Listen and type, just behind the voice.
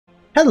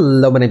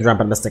Hello, my name is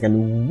Rampant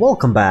and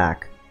welcome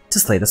back to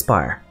Slay the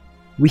Spire.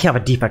 We have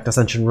a defect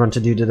Ascension run to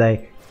do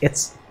today.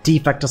 It's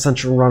defect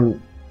Ascension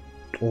run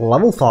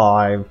level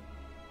 5.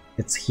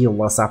 It's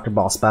heal-less after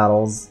boss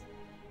battles.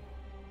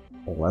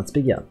 Let's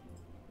begin.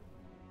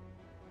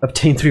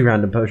 Obtain 3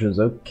 random potions,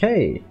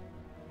 okay.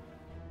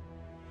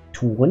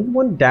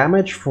 21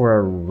 damage for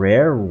a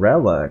rare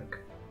relic.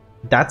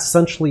 That's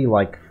essentially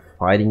like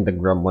fighting the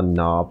Gremlin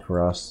Knob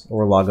for us,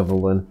 or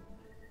Lagavulin.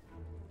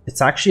 It's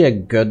actually a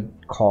good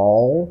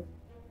call,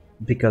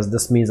 because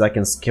this means I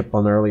can skip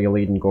an early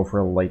elite and go for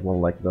a late one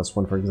like this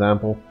one, for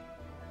example.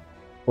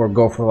 Or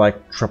go for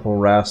like triple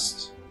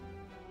rest.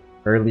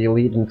 Early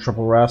elite and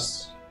triple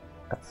rest.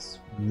 That's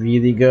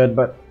really good,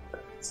 but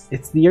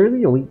it's the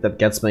early elite that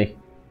gets me.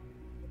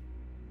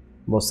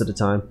 Most of the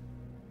time.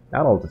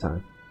 Not all the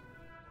time.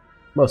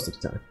 Most of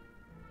the time.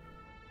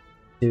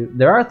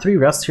 There are 3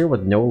 rests here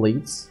with no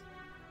elites.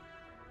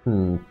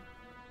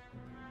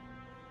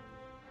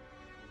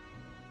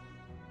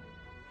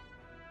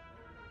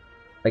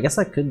 I guess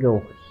I could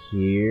go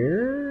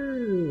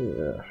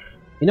here.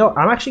 You know,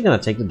 I'm actually gonna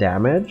take the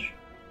damage.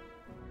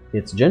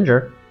 It's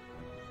Ginger.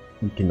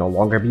 You can no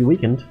longer be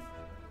weakened.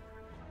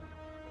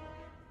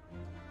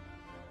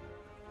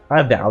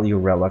 I value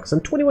relics,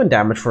 and 21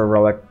 damage for a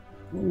relic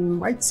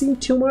might seem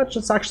too much.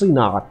 It's actually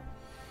not.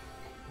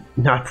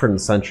 Not for an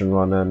Ascension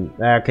run, and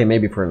okay,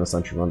 maybe for an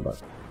Ascension run, but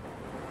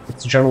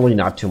it's generally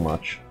not too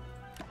much.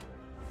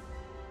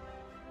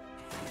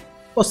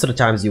 Most of the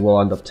times you will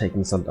end up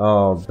taking some...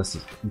 Oh, this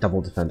is double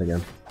defend again.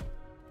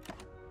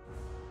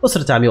 Most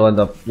of the time you'll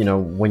end up, you know,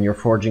 when you're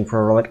foraging for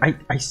a relic.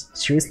 I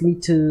seriously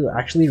need to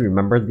actually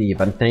remember the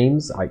event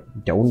names. I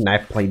don't, and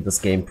I've played this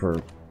game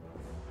for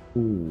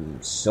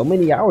so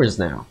many hours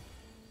now.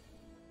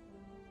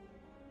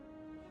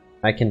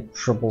 I can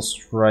triple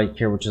strike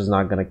here, which is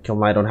not gonna kill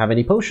me. I don't have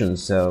any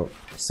potions, so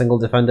single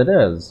defend it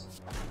is.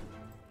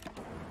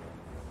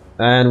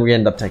 And we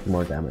end up taking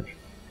more damage.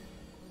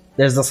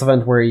 There's this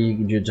event where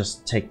you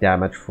just take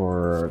damage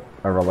for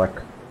a relic.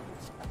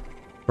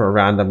 For a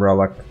random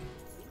relic.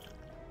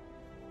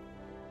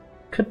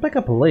 Could pick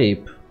up a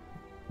leap.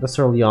 This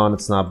early on,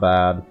 it's not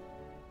bad.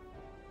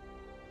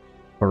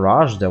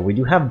 Barrage, though. We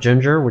do have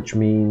Ginger, which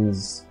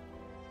means...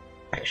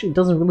 Actually, it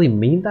doesn't really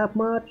mean that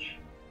much.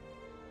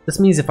 This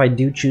means if I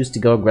do choose to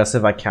go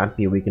aggressive, I can't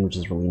be weakened, which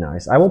is really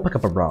nice. I won't pick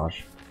up a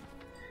Barrage.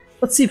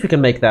 Let's see if we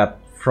can make that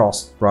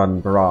Frost Run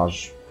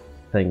Barrage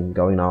thing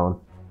going on.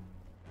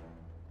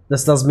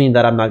 This does mean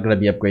that I'm not going to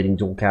be upgrading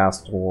Dual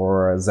Cast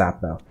or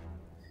Zap, though.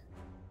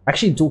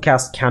 Actually, Dual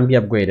Cast can be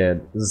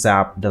upgraded.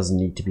 Zap doesn't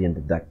need to be in the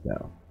deck,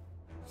 though.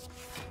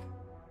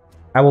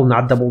 I will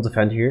not double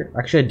defend here.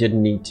 Actually, I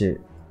didn't need to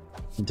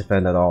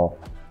defend at all.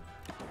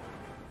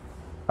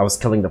 I was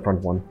killing the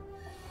front one.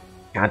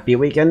 Can't be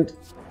weakened.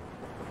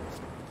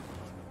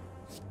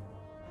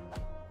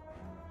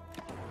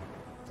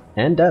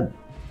 And dead.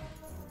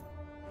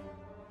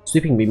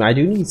 Sweeping Beam. I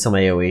do need some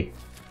AoE.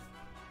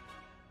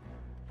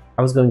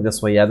 I was going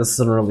this way. Yeah, this is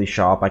an early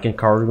shop. I can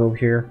card remove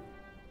here.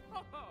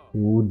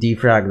 Ooh,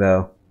 defrag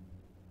though.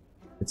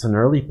 It's an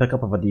early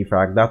pickup of a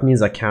defrag. That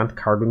means I can't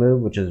card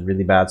remove, which is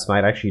really bad, so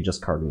I might actually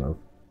just card remove.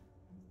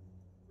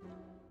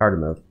 Card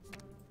remove.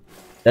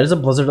 There's a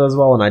blizzard as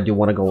well, and I do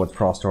want to go with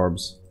Frost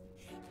Orbs.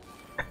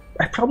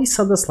 I probably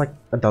said this like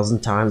a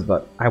dozen times,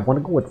 but I want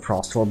to go with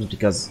Frost Orbs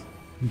because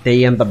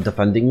they end up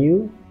defending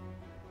you.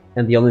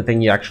 And the only thing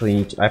you actually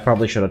need to... I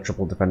probably should have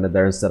triple defended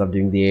there instead of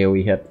doing the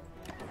AoE hit.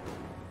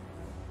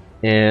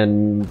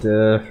 And,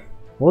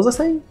 what was I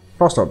saying?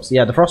 Frost Orbs.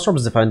 Yeah, the Frost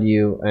Orbs defend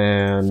you,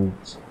 and...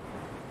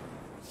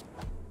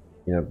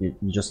 You know, you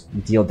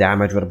just deal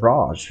damage with a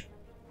barrage.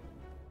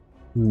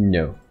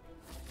 No.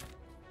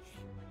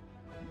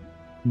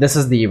 This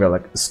is the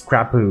relic.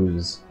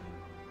 Scrapooze.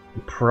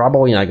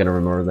 Probably not gonna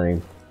remember the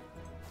name.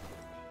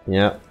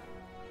 Yeah.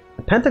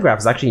 The Pentagraph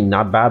is actually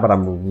not bad, but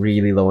I'm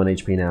really low on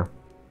HP now.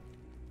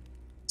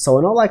 So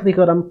in all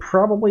likelihood, I'm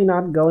probably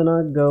not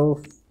gonna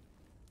go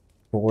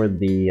for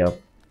the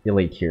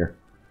elite here.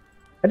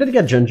 I did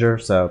get Ginger,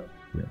 so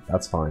yeah,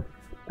 that's fine.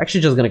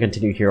 Actually, just gonna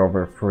continue here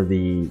over for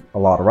a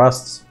lot of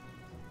rests.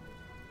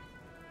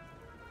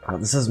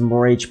 This is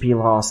more HP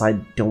loss. I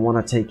don't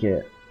want to take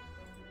it.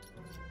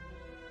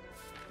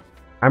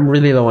 I'm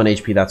really low on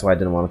HP, that's why I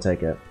didn't want to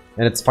take it.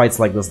 And it's fights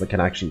like this that can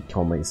actually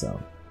kill me,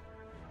 so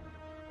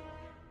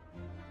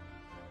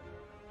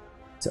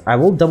I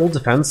will double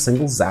defend,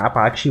 single zap.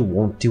 I actually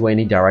won't do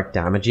any direct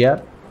damage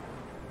yet.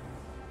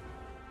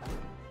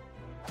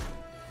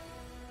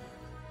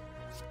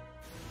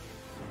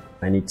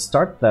 I need to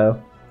start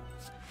though.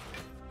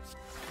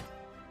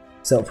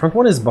 So front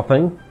one is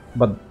buffing,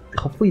 but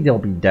hopefully they'll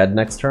be dead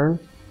next turn.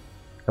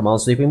 Come on,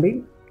 Sweeping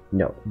Beam?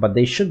 No, but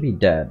they should be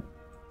dead.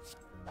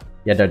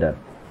 Yeah, they're dead.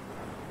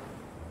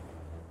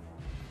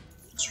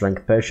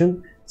 Strength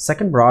Potion.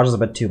 Second Barrage is a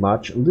bit too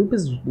much. Loop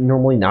is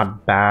normally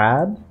not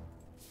bad,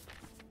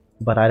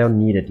 but I don't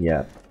need it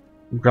yet.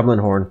 Gremlin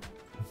Horn.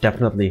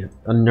 Definitely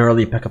an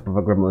early pickup of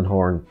a Gremlin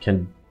Horn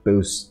can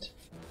boost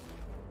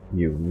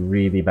you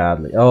really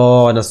badly.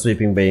 Oh, and a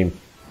Sweeping Beam.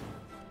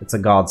 It's a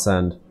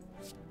godsend.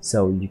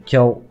 So you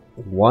kill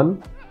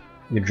one,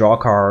 you draw a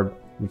card,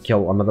 you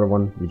kill another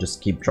one, you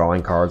just keep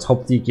drawing cards.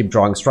 Hopefully you keep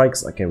drawing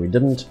strikes. Okay, we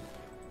didn't.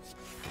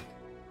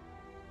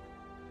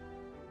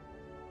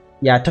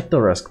 Yeah, I took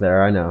the risk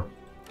there, I know.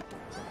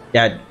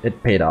 Yeah,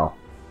 it paid off.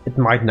 It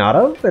might not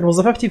have. It was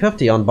a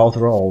 50-50 on both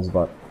rolls,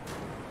 but...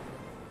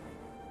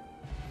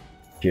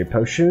 Gear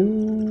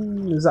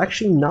Potion is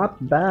actually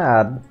not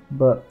bad,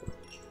 but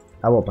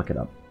I will pick it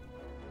up.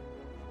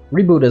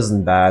 Reboot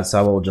isn't bad, so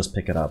I will just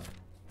pick it up.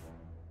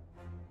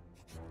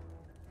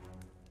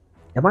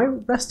 Am I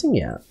resting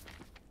yet?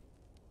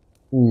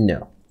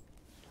 No.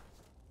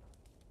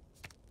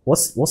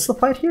 What's the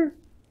fight here?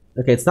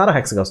 Okay, it's not a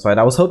Hexaghost fight.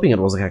 I was hoping it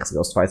was a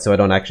Hexaghost fight, so I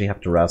don't actually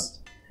have to rest.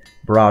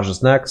 Barrage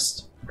is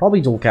next.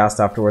 Probably dual cast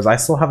afterwards. I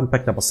still haven't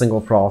picked up a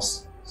single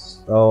Frost.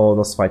 Oh,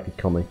 this fight could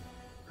kill me.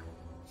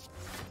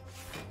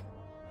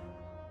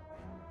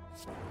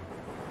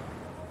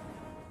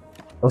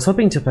 I was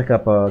hoping to pick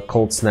up a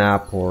Cold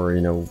Snap or,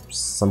 you know,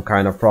 some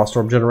kind of Frost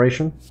Orb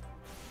generation.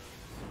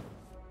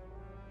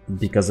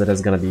 Because it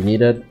is going to be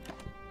needed.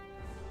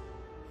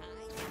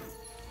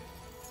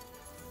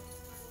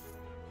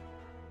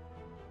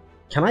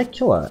 Can I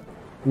kill it?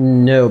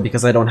 No,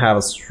 because I don't have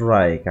a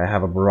strike. I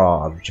have a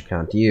barrage, which I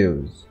can't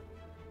use.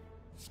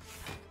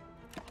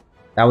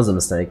 That was a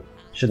mistake.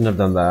 Shouldn't have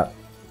done that.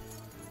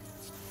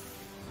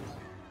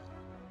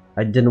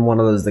 I didn't want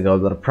to lose the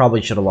gold, but I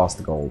probably should have lost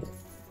the gold.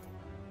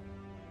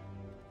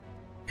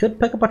 Could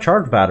pick up a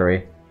charge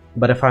battery,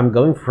 but if I'm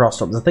going for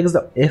Frost Orbs... The thing is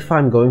that if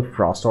I'm going for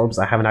Frost Orbs,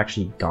 I haven't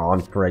actually gone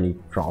for any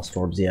Frost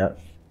Orbs yet.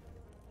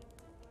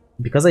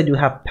 Because I do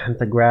have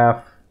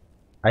Pentagraph,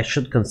 I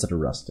should consider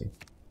resting.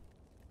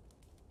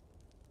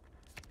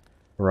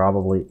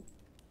 Probably.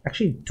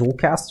 Actually, dual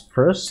cast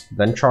first,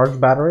 then charge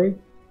battery.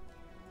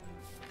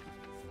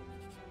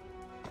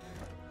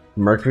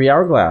 Mercury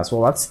Hourglass.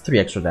 Well, that's 3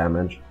 extra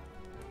damage.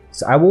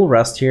 So I will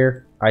rest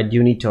here. I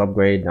do need to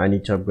upgrade. I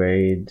need to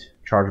upgrade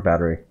charge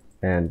battery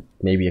and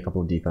maybe a couple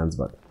of defense,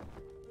 but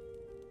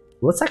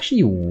let's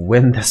actually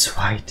win this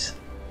fight.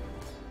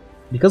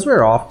 Because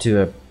we're off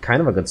to a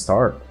kind of a good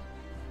start.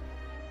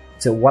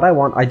 So what I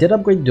want, I did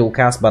upgrade dual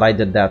cast, but I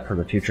did that for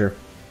the future.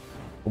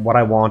 What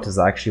I want is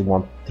I actually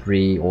want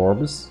 3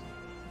 orbs.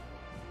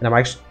 And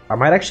I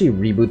might actually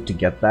reboot to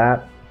get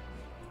that.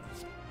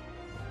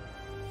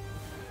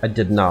 I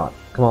did not.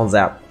 Come on,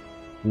 Zap.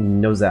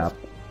 No Zap.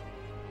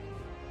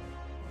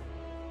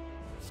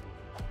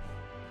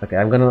 Okay,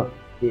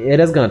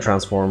 it is gonna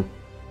transform.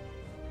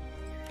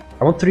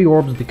 I want 3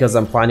 orbs because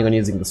I'm planning on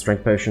using the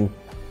Strength Potion.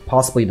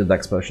 Possibly the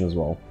Dex Potion as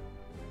well.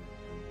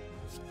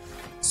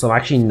 So I'm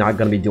actually not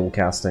gonna be dual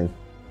casting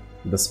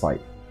this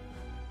fight.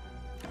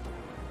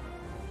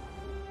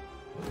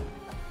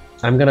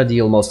 I'm gonna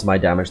deal most of my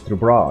damage through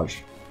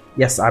Barrage.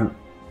 Yes, I'm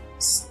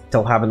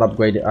still haven't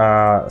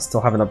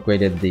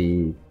upgraded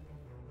the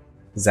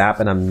Zap,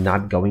 and I'm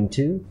not going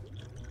to.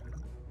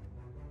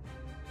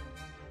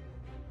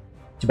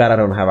 Too bad I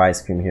don't have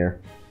Ice Cream here.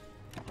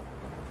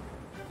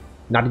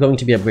 Not going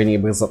to be upgrading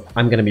it because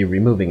I'm gonna be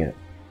removing it.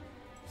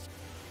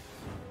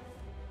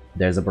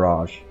 There's a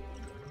Barrage.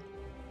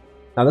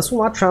 Now this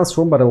will not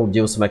transform, but it will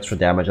deal some extra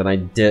damage, and I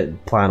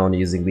did plan on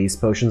using these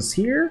potions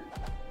here.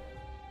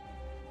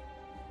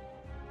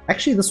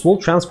 Actually, this will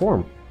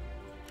transform.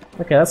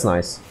 Okay, that's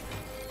nice.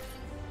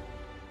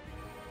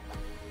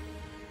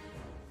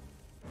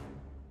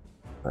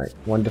 Alright,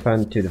 1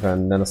 defend, 2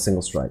 defend, then a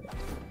single strike.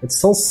 It's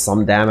still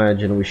some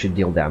damage, and we should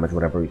deal damage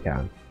whatever we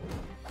can.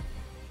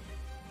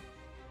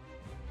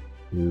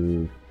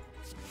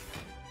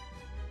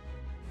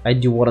 I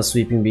do want a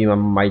Sweeping Beam, I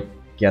might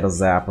get a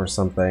Zap or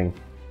something.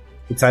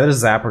 It's either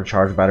Zap or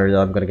Charge Battery that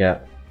I'm gonna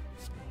get.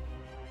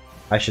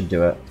 I should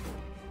do it.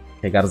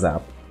 Okay, got a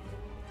Zap.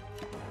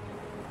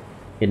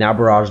 Okay, now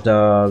Barrage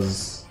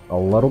does a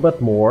little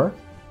bit more.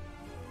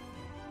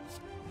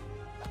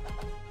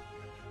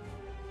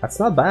 That's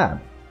not bad.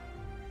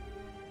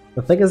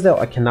 The thing is though,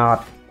 I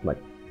cannot, like,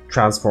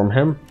 transform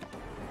him.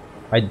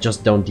 I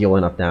just don't deal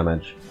enough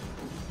damage.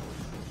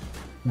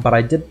 But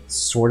I did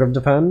sort of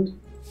defend,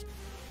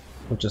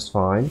 which is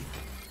fine.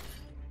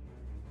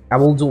 I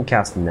will dual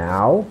cast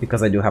now,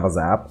 because I do have a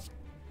Zap.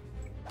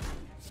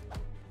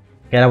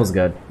 Okay, that was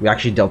good. We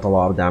actually dealt a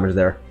lot of damage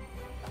there.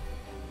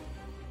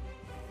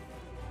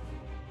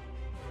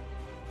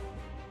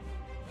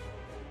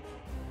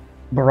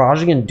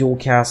 Barraging and dual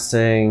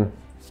casting,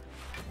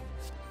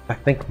 I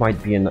think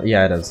might be enough.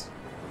 Yeah, it is.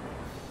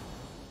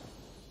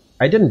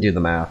 I didn't do the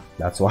math,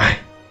 that's why.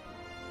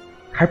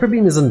 Hyper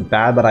Beam isn't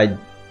bad, but I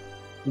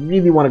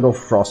really want to go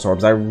Frost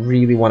Orbs. I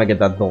really want to get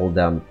that build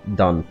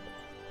done.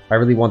 I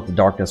really want the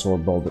Darkness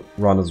Orb build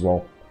run as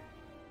well.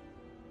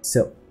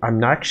 So,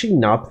 I'm actually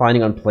not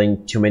planning on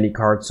playing too many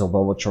cards, so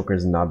Velvet Choker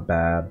is not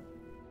bad.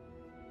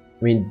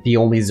 I mean, the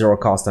only 0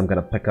 cost I'm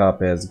gonna pick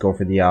up is Go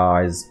for the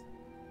Eyes,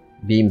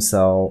 Beam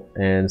Cell,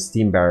 and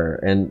Steam Barrier,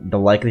 and the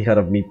likelihood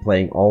of me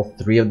playing all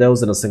 3 of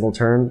those in a single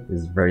turn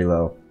is very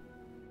low.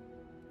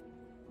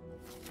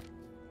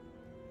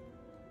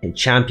 A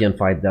champion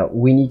fight though,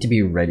 we need to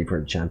be ready for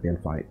a champion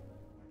fight.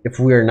 If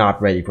we are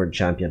not ready for a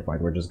champion fight,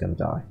 we're just gonna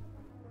die.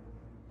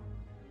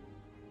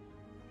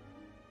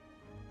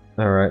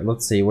 Alright,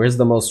 let's see. Where's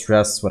the most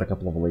rests with a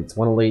couple of elites?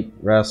 One elite,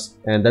 rest,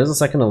 and there's a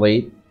second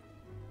elite.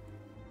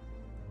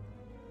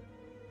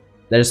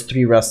 There's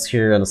 3 rests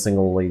here and a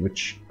single elite,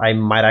 which I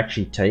might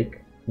actually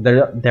take.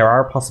 There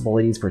are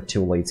possibilities for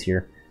 2 elites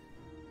here.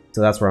 So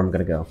that's where I'm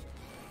gonna go.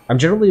 I'm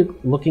generally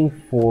looking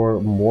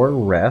for more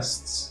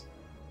rests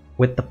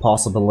with the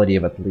possibility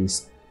of at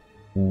least...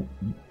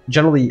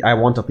 Generally, I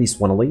want at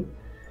least 1 elite.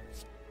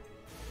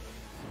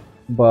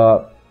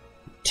 But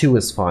 2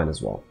 is fine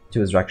as well.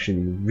 2 is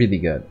actually really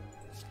good.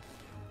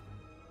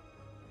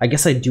 I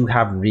guess I do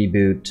have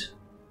reboot,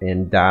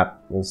 and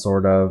that will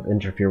sort of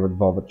interfere with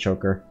Velvet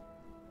Choker.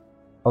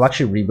 I'll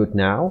actually reboot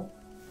now.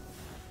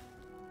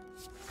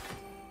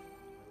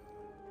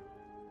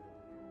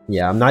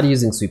 Yeah, I'm not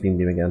using Sweeping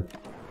Beam again.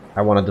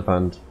 I want to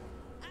defend.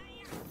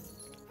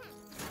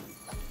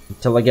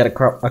 Until I get a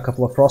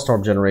couple of Frost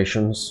Orb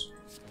generations,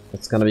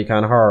 it's gonna be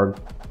kind of hard.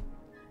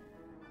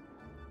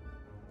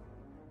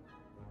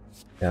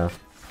 Yeah.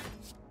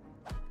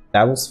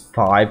 That was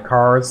 5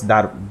 cards.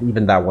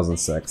 Even that wasn't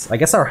 6. I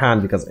guess our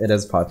hand, because it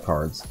is 5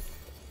 cards.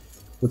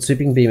 With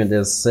Sweeping Beam it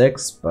is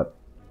 6, but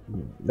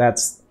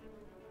that's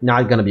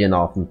not gonna be an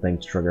often thing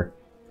to trigger.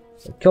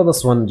 So kill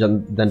this one,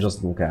 then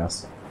just dual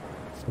cast.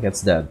 It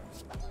gets dead.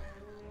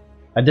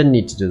 I didn't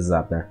need to do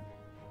Zap there.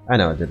 I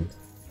know I didn't.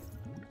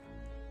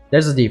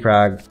 There's a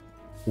defrag.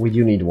 We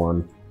do need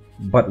one.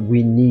 But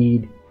we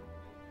need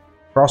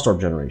Frost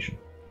Orb generation.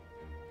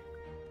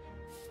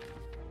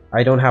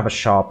 I don't have a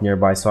shop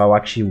nearby, so I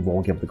actually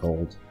will give the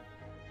gold.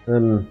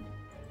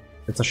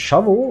 It's a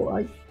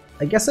shovel.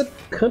 I guess it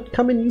could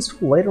come in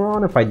useful later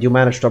on if I do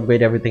manage to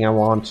upgrade everything I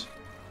want.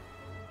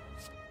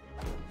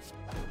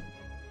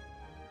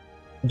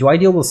 Do I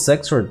deal with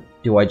 6 or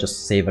do I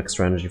just save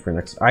extra energy for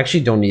next? I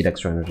actually don't need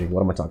extra energy.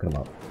 What am I talking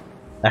about?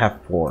 I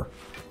have 4.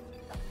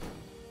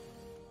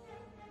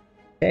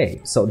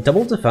 Okay, so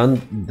double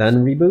defend,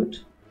 then reboot.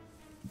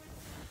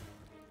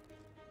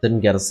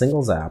 Didn't get a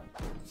single zap.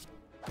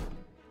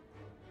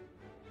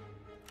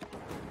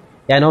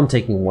 Yeah, I know I'm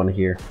taking 1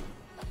 here.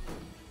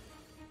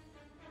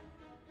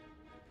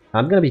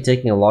 I'm gonna be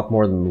taking a lot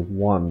more than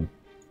 1.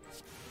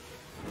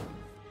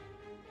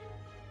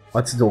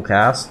 Let's dual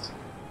cast.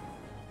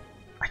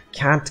 I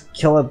can't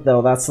kill it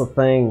though, that's the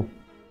thing.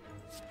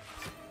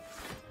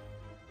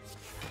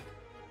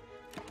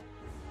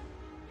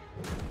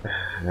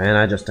 And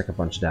I just took a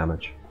bunch of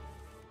damage.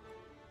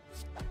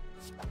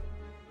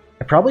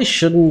 I probably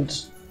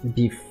shouldn't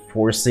be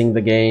forcing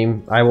the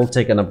game. I will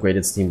take an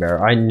upgraded Steam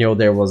Bearer. I know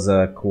there was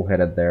a cool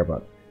headed there,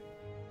 but...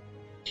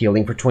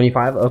 Healing for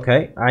 25?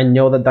 Okay. I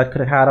know that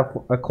could have had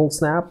a cold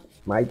snap.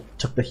 I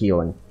took the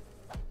healing.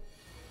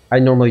 I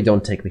normally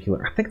don't take the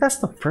healing. I think that's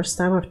the first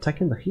time I've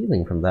taken the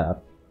healing from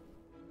that.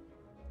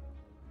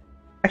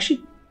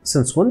 Actually,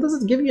 since when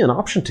does it give you an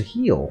option to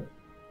heal?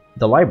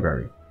 The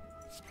library.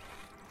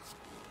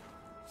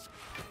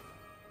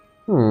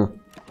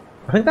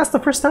 I think that's the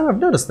first time I've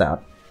noticed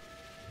that.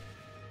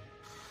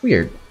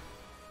 Weird.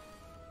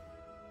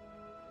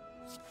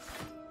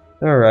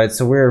 Alright,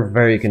 so we're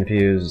very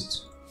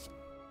confused.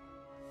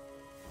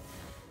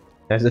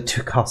 There's a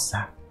 2-cost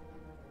zap.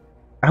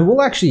 I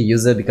will actually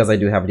use it because I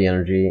do have the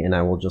energy, and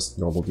I will just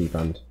normal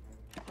defend.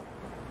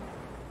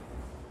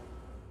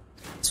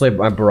 This way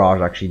my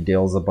barrage actually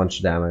deals a bunch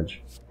of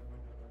damage.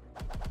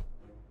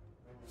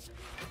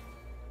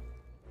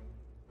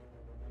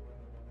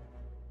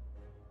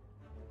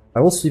 I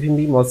will Sweeping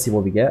Beam, let's see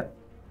what we get.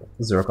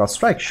 0-cost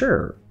strike,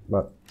 sure,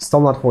 but still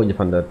not fully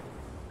defended.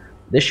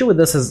 The issue with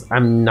this is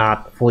I'm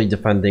not fully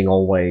defending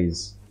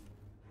always.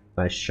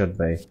 I should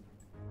be.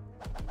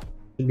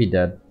 Should be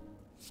dead.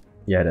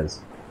 Yeah, it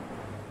is.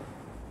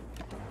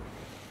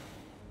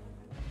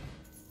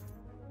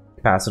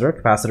 Capacitor.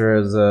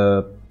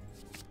 Capacitor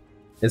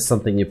is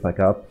something you pick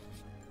up.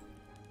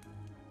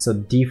 So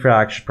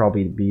defrag should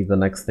probably be the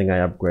next thing I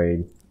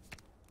upgrade.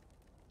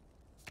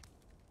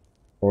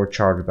 Or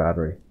charge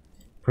battery.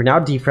 For now,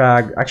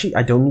 defrag. Actually,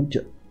 I don't need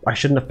to. I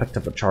shouldn't have picked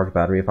up a charge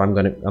battery if I'm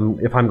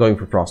going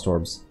for Frost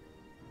Orbs.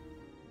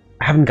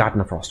 I haven't gotten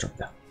a Frost Orb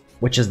though,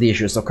 which is the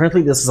issue. So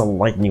currently, this is a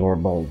Lightning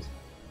Orb build,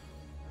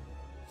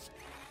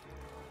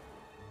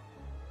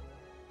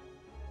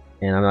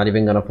 and I'm not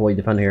even gonna fully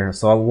defend here.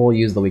 So I will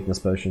use the Weakness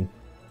Potion.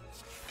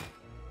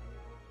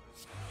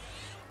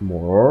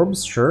 More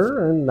orbs,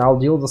 sure, and I'll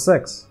deal the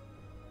 6.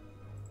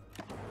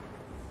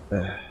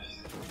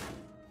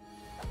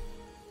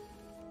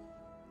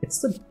 It's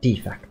the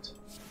defect.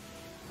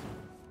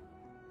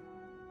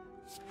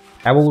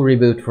 I will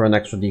reboot for an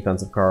extra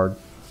defensive card.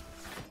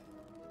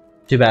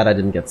 Too bad I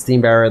didn't get Steam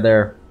Bearer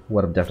there.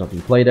 Would have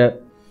definitely played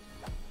it.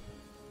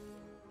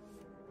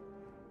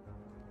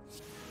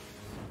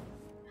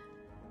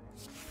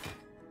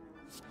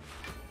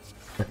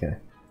 Okay.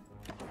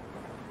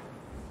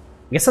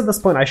 I guess at this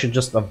point I should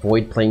just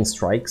avoid playing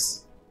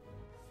strikes.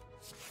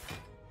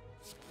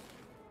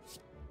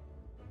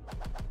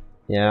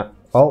 Yeah.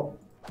 Oh.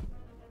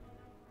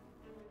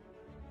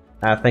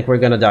 I think we're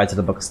gonna die to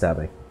the Book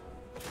Stabbing.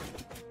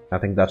 I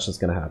think that's just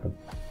gonna happen.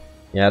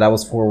 Yeah, that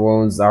was 4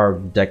 wounds. Our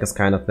deck is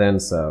kind of thin,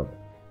 so...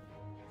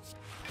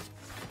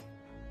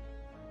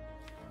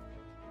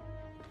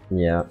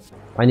 Yeah,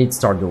 I need to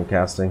start dual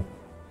casting.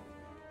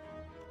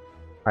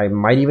 I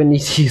might even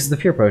need to use the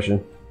Fear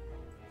Potion.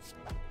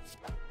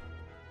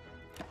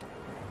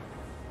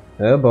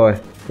 Oh boy.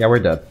 Yeah, we're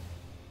dead.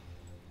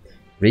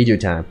 Redo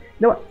time.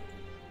 You know what?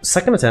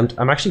 Second attempt,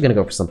 I'm actually gonna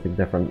go for something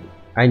different.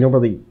 I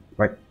normally,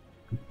 like,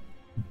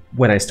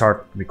 when I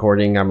start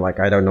recording, I'm like,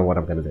 I don't know what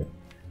I'm gonna do.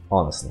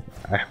 Honestly,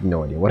 I have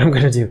no idea what I'm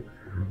gonna do.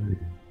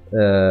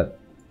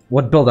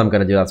 What build I'm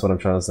gonna do, that's what I'm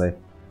trying to say.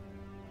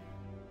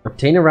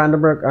 Obtain a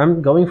random rogue.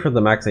 I'm going for the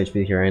max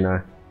HP here, ain't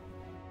I?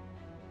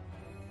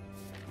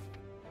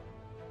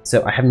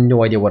 So I have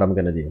no idea what I'm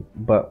gonna do.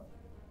 But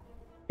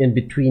in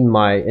between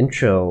my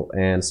intro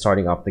and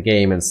starting off the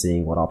game and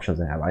seeing what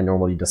options I have, I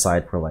normally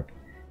decide for, like,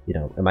 you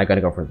know, am I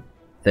gonna go for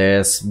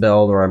this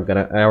build, or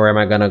am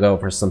I gonna go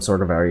for some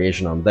sort of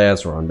variation on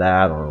this or on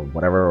that or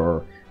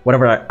whatever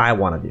I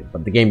want to do.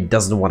 But the game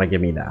doesn't want to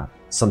give me that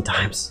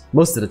sometimes,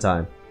 most of the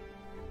time.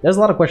 There's a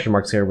lot of question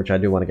marks here, which I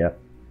do want to get.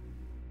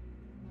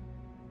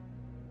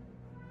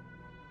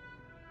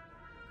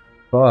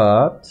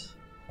 But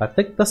I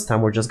think this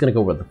time we're just gonna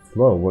go with the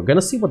flow. We're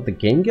gonna see what the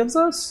game gives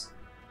us.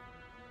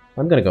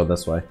 I'm gonna go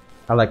this way.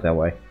 I like that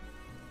way.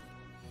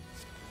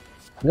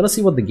 I'm gonna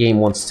see what the game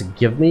wants to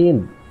give me,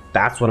 and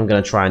that's what I'm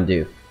gonna try and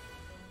do.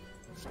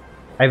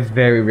 I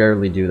very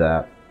rarely do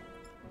that.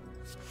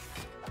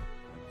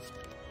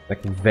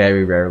 Like,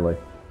 very rarely.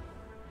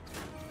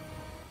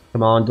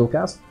 Come on, dual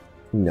cast?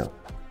 No.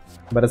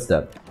 But it's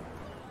dead.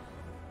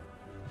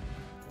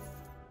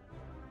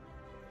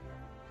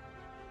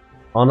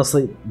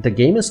 Honestly, the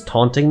game is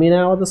taunting me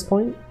now at this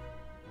point.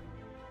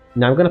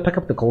 Now I'm gonna pick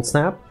up the Cold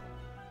Snap.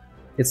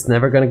 It's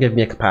never gonna give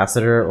me a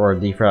capacitor or a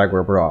defrag or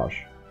a barrage.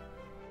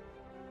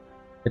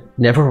 It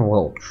never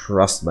will,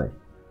 trust me.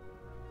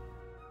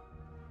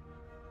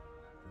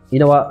 You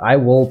know what, I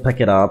will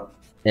pick it up,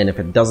 and if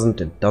it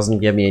doesn't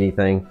give me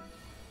anything.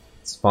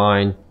 It's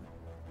fine.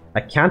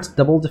 I can't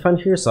double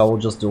defend here, so I will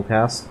just dual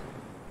cast.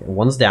 Okay,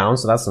 one's down,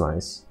 so that's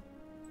nice.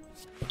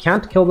 I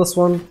can't kill this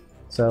one,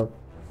 so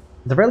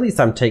at the very least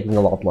I'm taking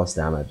a lot less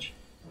damage.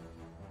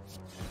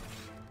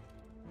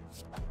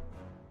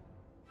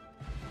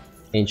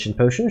 Ancient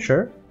Potion,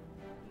 sure.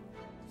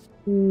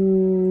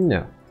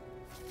 No.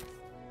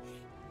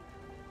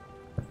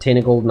 Obtain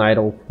a golden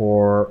idol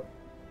for...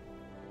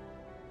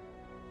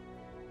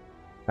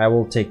 I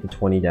will take the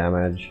 20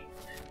 damage.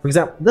 For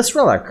example, this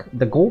relic,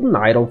 the golden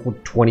idol for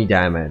 20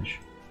 damage.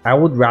 I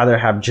would rather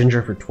have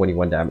Ginger for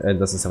 21 damage, and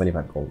this is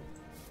 75 gold.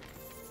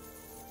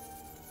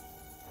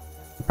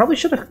 Probably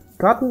should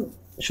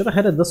have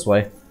headed this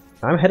way.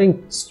 I'm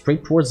heading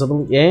straight towards the,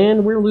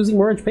 and we're losing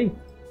more HP.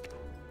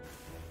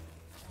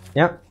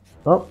 Yeah,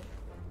 well,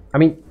 I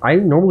mean, I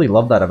normally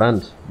love that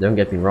event, don't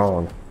get me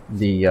wrong.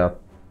 The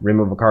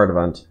remove a card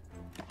event.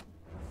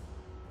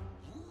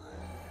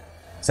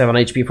 7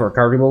 HP for a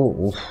card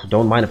removal? Oof,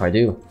 don't mind if I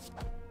do.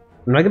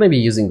 I'm not going to be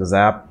using the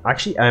Zap.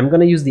 Actually, I'm going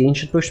to use the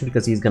Ancient Potion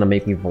because he's going to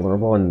make me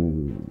vulnerable,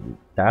 and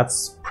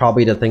that's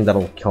probably the thing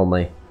that'll kill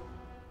me.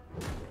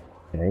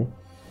 Okay.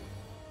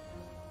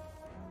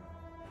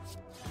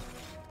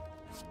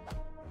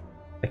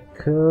 I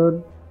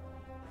could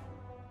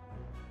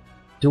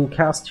dual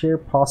cast here,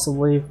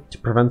 possibly, to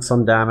prevent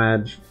some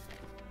damage.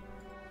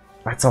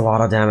 That's a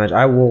lot of damage.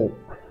 I will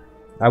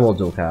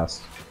dual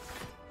cast.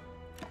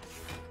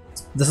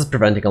 This is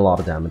preventing a lot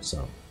of damage,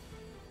 so.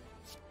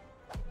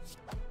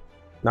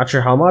 Not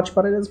sure how much,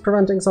 but it is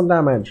preventing some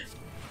damage.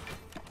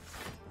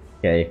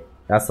 Okay,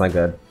 that's not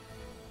good.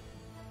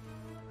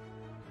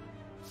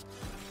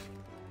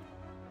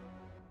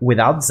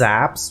 Without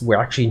zaps, we're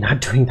actually not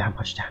doing that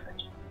much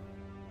damage.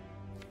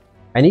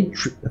 I need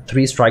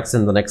 3 strikes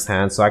in the next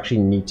hand, so I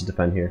actually need to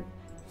defend here.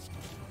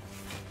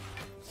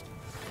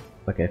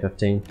 Okay,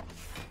 15.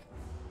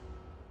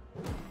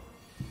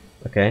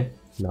 Okay,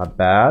 not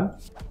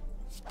bad.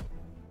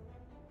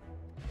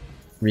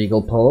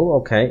 Regal Pull,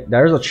 okay.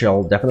 There's a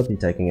chill, definitely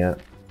taking it.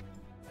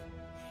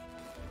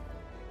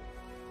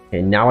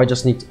 Okay, now I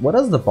just need to... What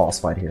is the boss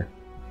fight here?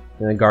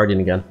 Guardian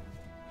again.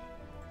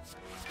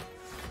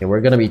 Okay, we're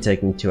gonna be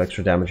taking 2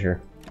 extra damage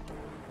here.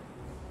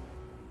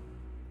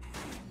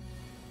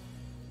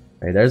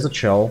 Okay, there's a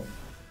chill.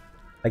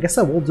 I guess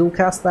I will dual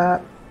cast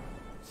that.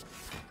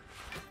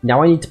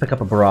 Now I need to pick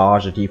up a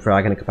barrage, a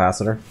defrag, and a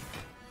capacitor.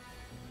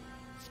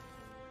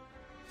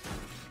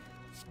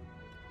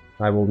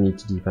 I will need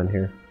to defend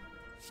here.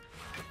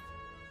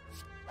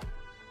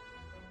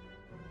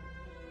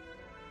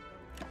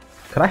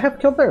 Could I have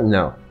killed there?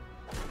 No.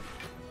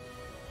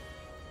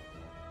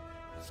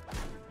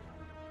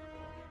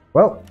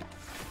 Well,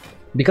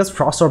 because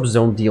Frost Orbs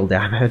don't deal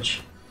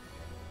damage.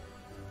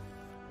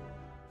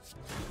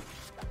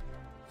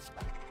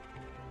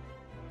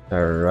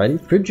 Alrighty,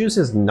 Fruit Juice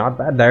is not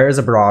bad. There is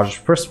a Barrage.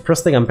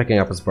 First thing I'm picking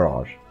up is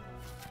Barrage.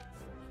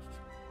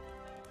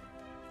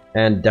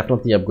 And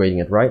definitely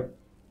upgrading it, right?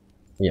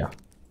 Yeah.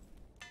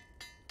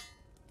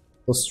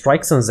 Those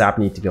Strikes and Zap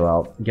need to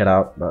get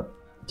out, but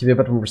to be a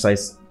bit more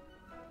precise,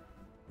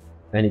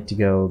 I need to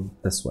go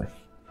this way.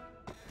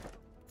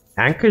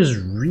 Anchor is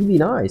really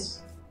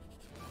nice.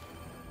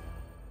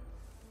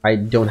 I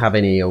don't have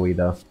any AoE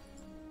though.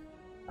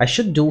 I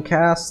should dual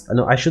cast.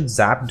 No, I should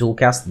zap, dual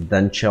cast,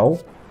 then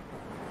chill.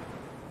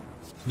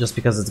 Just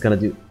because it's gonna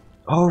do.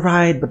 Oh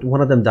right, but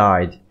one of them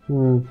died.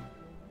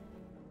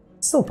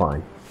 Still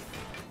fine.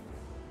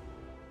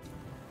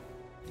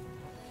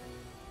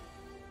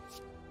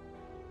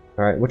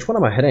 Alright, which one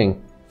am I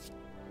hitting?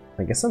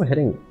 I guess I'm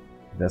hitting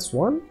this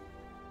one?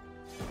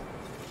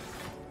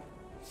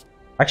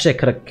 Actually, I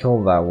could have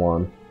killed that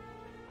one.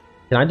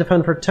 Can I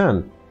defend for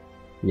 10?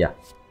 Yeah.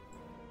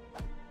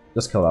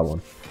 Just kill that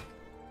one.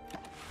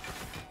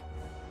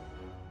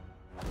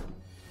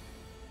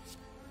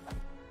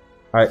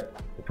 Alright,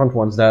 front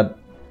one's dead.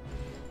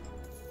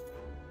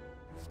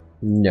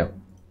 No.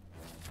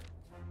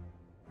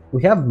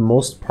 We have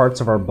most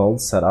parts of our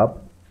build set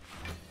up.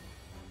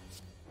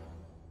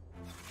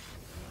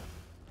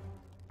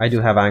 I do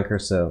have anchor,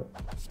 so...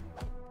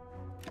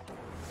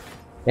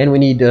 And we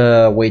need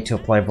a way to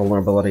apply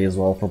vulnerability as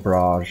well for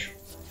barrage.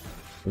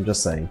 I'm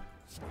just saying.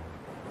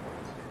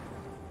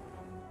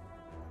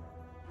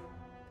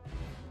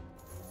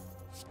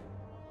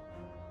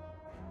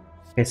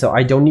 Okay, so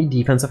I don't need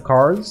defensive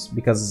cards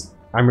because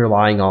I'm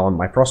relying on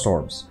my frost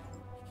orbs.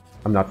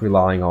 I'm not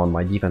relying on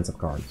my defensive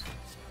cards.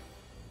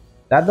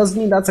 That doesn't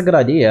mean that's a good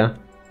idea.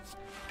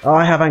 Oh,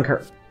 I have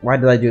anchor. Why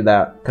did I do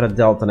that? Could have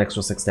dealt an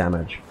extra 6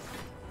 damage.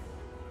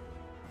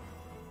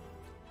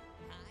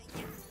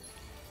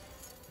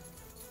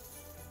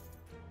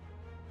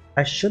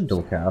 I should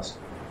dual cast.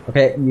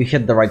 Okay, you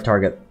hit the right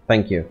target.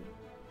 Thank you.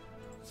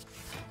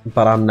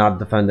 But I'm not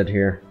defended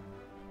here.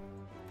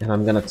 And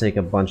I'm gonna take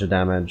a bunch of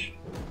damage.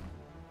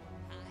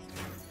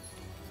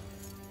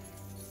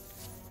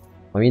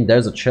 I mean,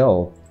 there's a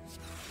chill.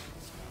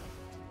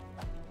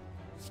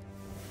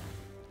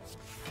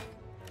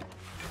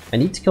 I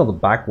need to kill the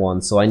back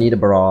one, so I need a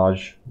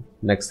barrage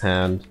next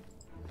hand.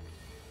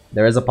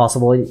 There is a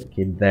possibility.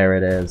 Okay, there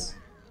it is.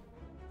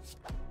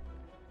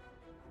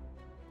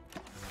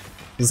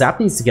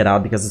 Zap needs to get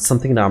out because it's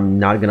something that I'm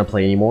not gonna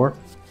play anymore.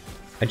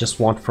 I just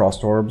want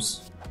frost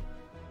orbs.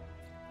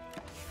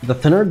 The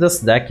thinner this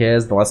deck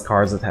is, the less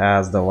cards it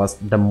has,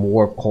 the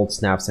more cold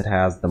snaps it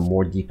has, the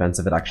more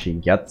defensive it actually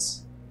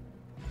gets.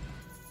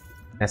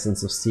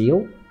 Essence of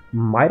Steel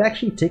might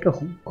actually take a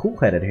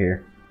cool-headed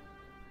here.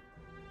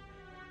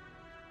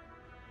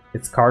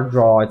 It's card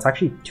draw. It's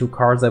actually 2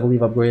 cards, I believe,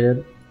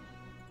 upgraded.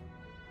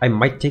 I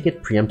might take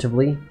it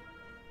preemptively.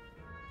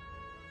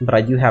 But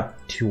I do have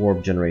 2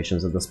 orb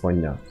generations at this point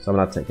now, so I'm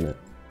not taking it.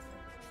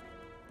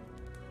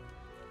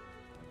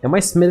 Am I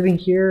smithing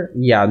here?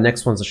 Yeah,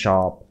 next one's a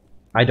shop.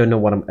 I don't know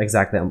what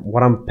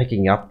I'm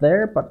picking up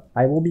there, but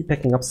I will be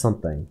picking up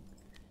something.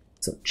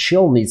 So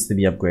Chill needs to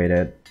be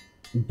upgraded.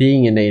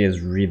 Being innate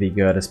is really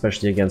good,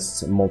 especially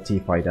against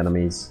multi-fight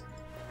enemies.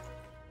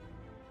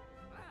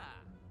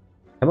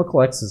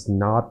 Chemical X is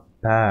not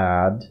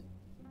bad.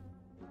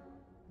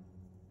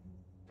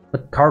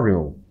 But card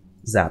removal.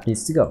 Zap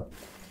needs to go.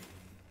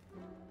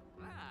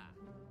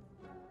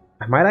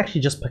 I might actually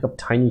just pick up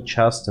Tiny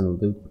Chest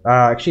and Loop.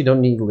 Actually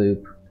don't need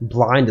Loop.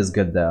 Blind is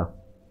good though.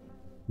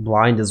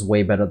 Blind is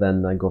way better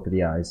than Go for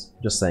the Eyes.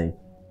 Just saying.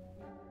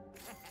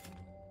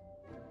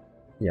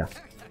 Yeah.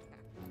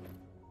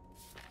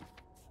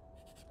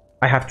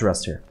 I have to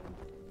rest here.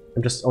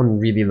 I'm just on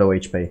really low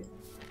HP.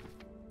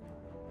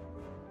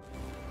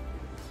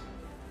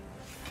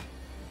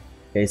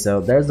 Okay,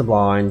 so there's the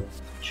Blind,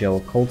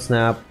 Chill, Cold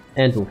Snap,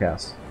 and Dual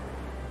Cast.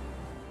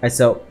 Alright,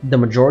 so the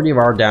majority of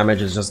our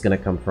damage is just gonna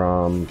come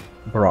from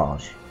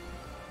Barrage.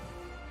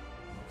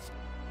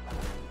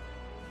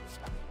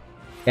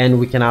 And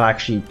we cannot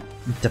actually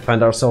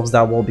defend ourselves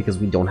that well because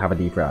we don't have a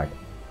defrag.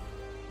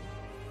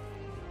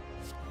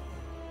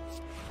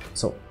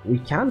 So we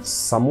can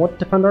somewhat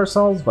defend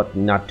ourselves, but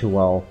not too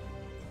well.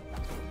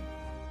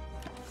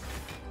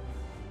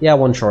 Yeah,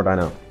 one short, I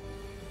know.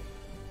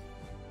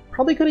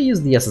 Probably could have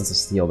used the Essence of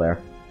Steel there,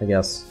 I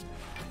guess.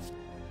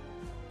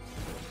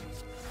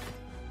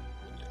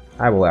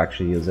 I will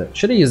actually use it.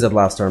 Should have used it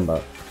last turn,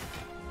 but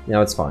you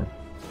know, it's fine.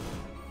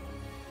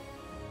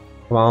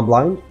 Come on,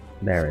 Blind.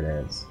 There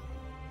it is.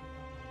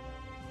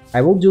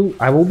 I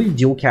will be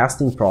dual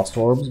casting Frost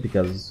Orbs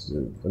because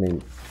I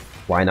mean,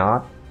 why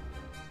not?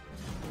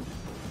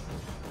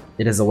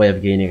 It is a way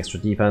of gaining extra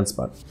defense,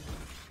 but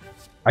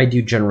I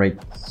do generate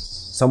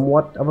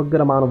somewhat of a good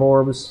amount of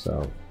orbs,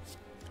 so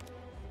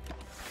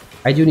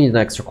I do need an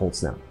extra Cold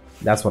Snap.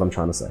 That's what I'm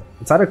trying to say.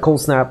 It's either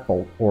Cold Snap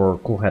or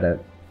Cool-Headed.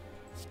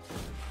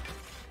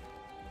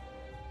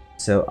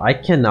 So I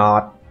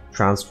cannot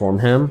transform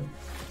him,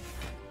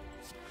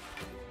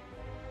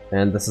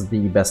 and this is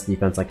the best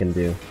defense I can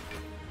do.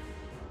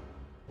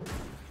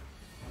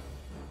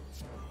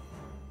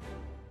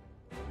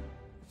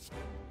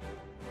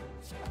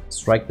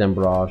 Strike them,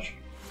 Barrage.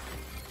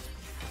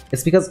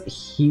 It's because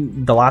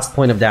the last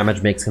point of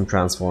damage makes him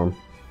transform.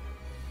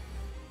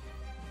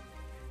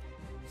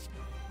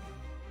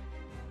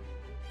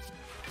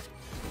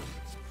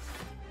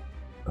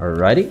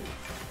 Alrighty.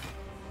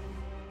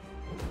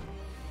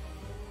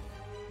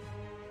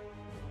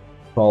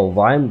 12.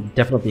 I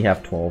definitely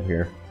have 12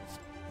 here.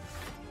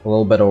 A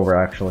little bit over,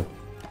 actually.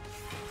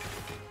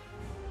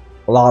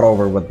 a lot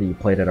over with the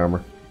plated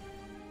armor.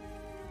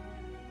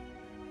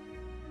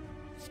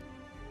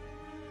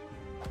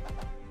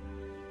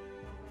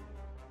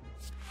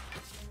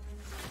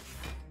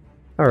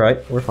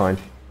 Alright, we're fine.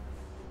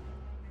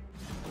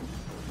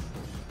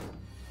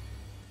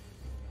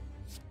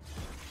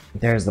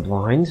 There's the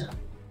blind.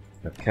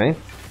 Okay.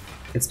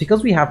 It's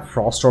because we have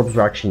frost orbs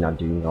we're actually not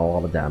doing a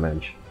lot of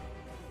damage.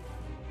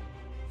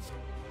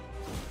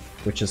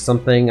 Which is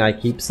something I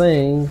keep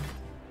saying.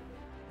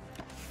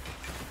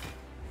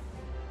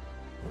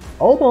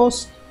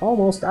 Almost,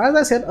 almost. As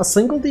I said, a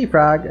single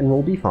defrag and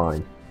we'll be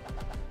fine.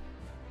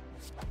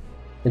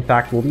 In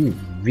fact, we'll be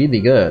really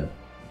good.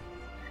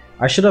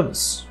 I should have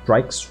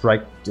striked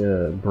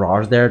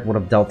Barrage there. It would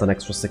have dealt an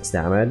extra 6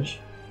 damage.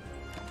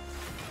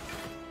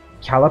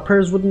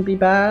 Calipers wouldn't be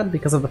bad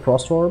because of the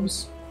frost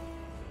orbs.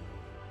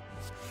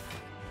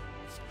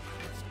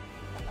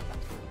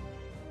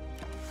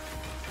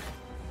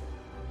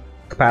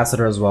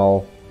 Capacitor as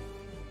well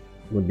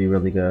would be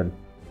really good.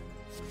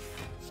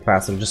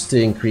 Capacitor just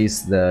to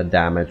increase the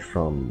damage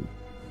from.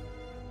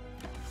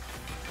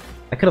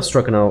 I could have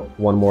struck out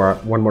one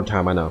more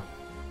time. I know.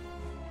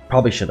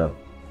 Probably should have.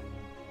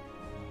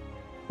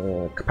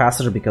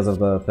 Capacitor because of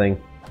the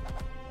thing.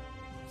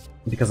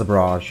 Because of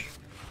Barrage.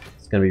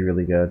 It's gonna be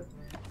really good.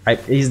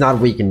 He's not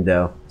weakened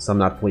though, so I'm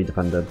not fully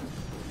defended.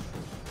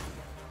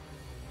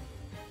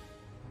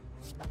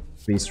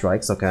 3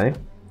 strikes, okay.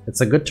 It's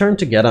a good turn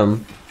to get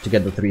him, to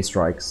get the 3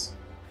 strikes.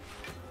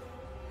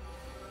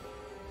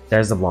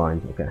 There's the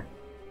blind, okay.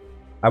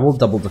 I will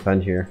double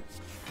defend here.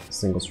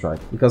 Single strike.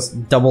 Because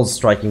double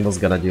striking was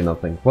gonna do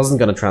nothing. Wasn't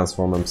gonna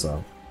transform him,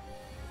 so.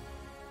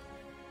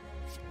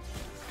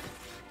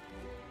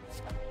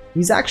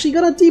 He's actually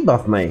gonna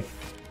debuff me.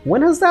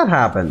 When has that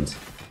happened?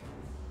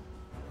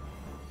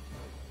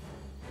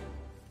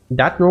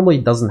 That normally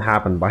doesn't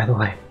happen, by the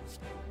way.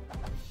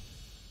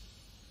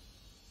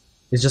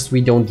 It's just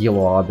we don't deal a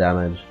lot of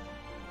damage.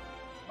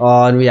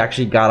 Oh, and we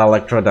actually got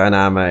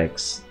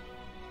electrodynamics.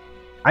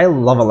 I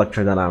love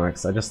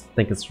electrodynamics. I just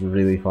think it's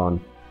really fun.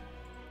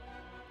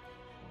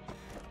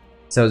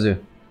 Sozu.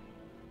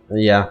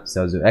 Yeah,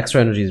 Sozu.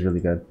 Extra energy is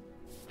really good.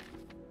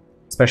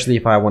 Especially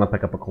if I want to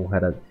pick up a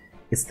cool-headed.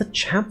 It's the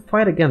champ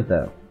fight again,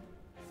 though.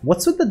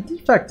 What's with the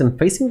defect in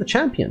facing the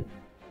champion?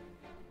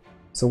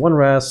 So 1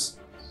 rest,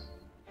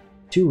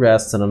 2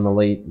 rests, and an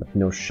elite with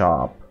no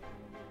shop.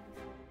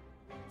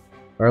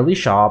 Early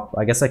shop,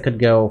 I guess I could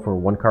go for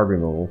 1 card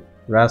removal.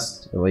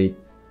 Rest, elite,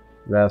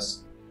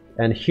 rest.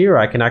 And here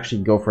I can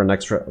actually go for an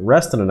extra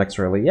rest and an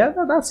extra elite. Yeah,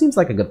 that seems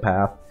like a good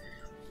path.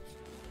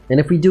 And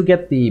if we do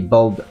get the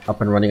build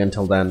up and running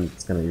until then,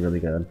 it's gonna be really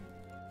good.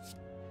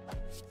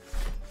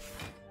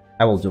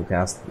 I will dual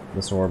cast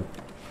this orb.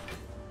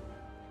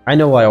 I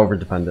know I over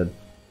defended.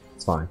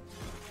 It's fine.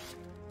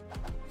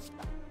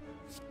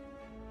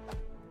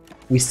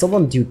 We still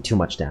don't do too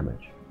much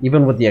damage.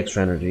 Even with the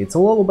extra energy. It's a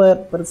little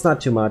bit, but it's not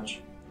too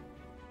much.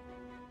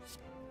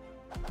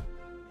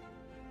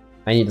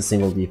 I need a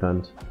single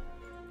defend.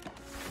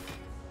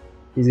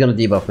 He's gonna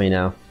debuff me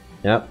now.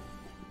 Yep.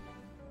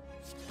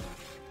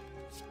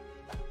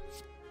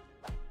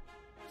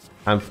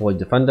 I'm fully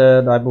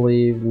defended, I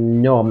believe.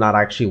 No, I'm not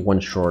actually 1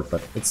 short,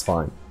 but it's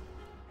fine.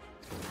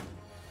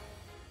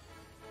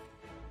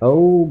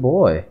 Oh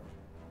boy.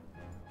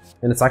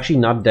 And it's actually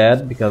not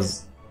dead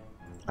because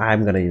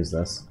I'm gonna use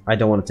this. I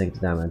don't want to take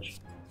the damage.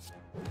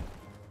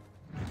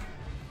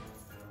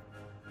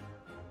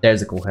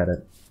 There's a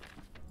cool-headed.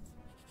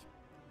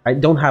 I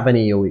don't have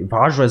any AoE.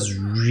 Vajra is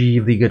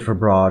really good for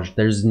Barrage.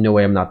 There's no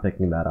way I'm not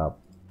picking that up.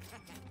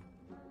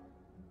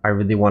 I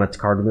really wanted to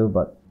card remove,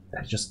 but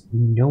there's just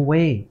no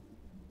way.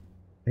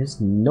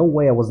 There's no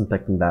way I wasn't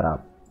picking that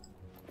up.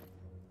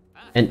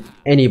 And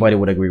anybody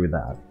would agree with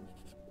that.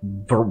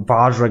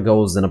 Vajra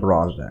goes in a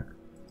Barrage deck.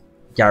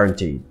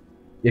 Guaranteed.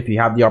 If you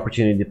have the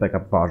opportunity to pick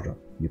up Vajra,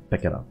 you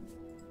pick it up.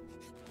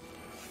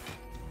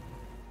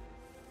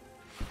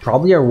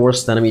 Probably our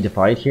worst enemy to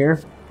fight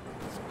here.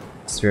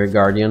 Sphere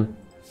Guardian.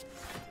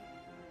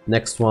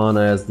 Next one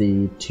is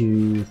the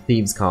 2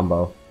 Thieves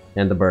combo.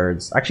 And the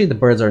birds. Actually, the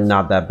birds are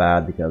not that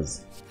bad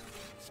because...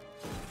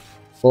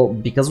 Well,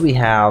 because we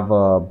have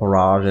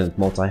Barrage and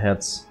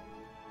multi-hits.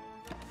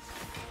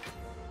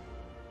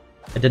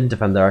 I didn't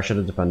defend there, I should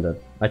have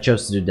defended. I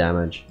chose to do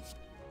damage.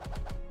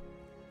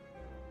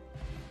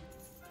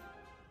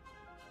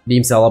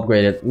 Beam cell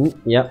upgraded.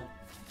 Yep.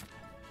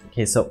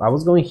 Okay, so I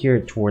was going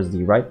here towards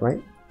the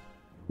right?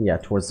 Yeah,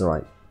 towards the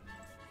right.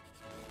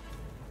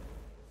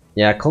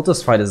 Yeah,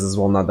 cultist fight is as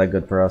well not that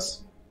good for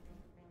us.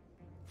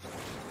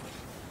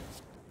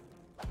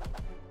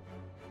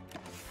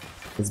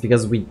 It's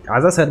because we,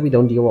 as I said, we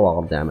don't deal a lot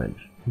of damage.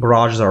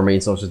 Barrage is our main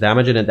source of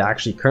damage, and it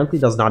actually currently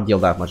does not deal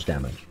that much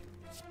damage.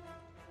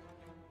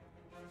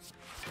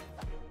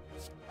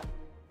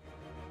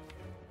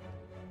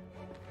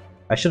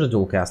 I should have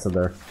dual casted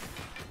there.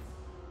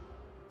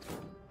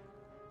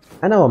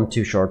 I know I'm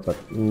too short, but...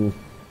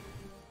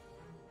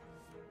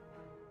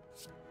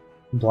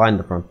 Blind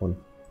the front one.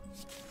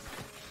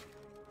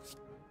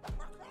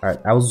 Alright,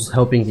 I was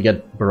hoping to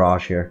get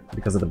Barrage here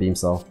because of the beam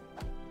cell.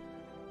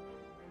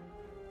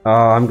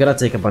 I'm gonna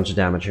take a bunch of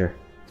damage here.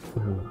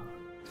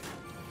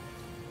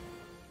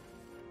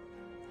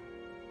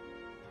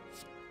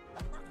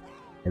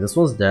 Okay, this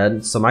one's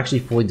dead, so I'm actually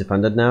fully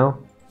defended now.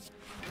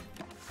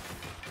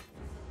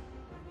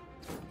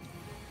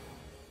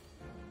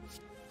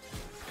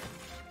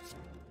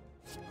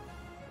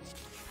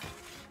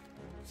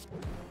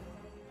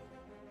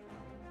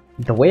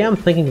 The way I'm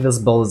thinking this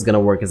build is gonna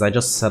work is I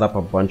just set up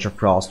a bunch of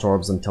Frost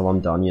Orbs until I'm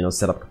done, you know,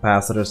 set up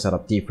Capacitor, set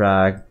up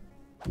Defrag,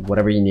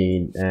 whatever you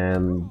need,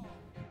 and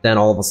then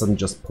all of a sudden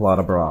just pull out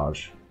a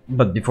Barrage.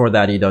 But before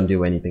that you don't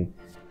do anything.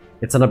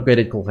 It's an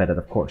upgraded Cool-Headed,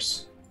 of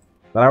course.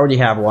 But I already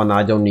have one,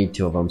 I don't need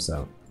two of them,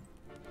 so...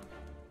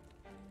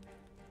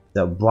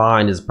 The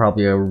Blind is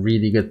probably a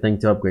really good thing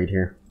to upgrade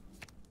here.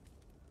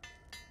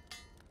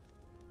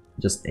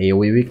 Just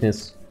AoE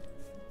weakness.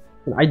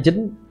 I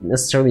didn't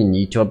necessarily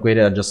need to upgrade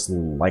it, I just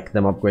like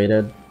them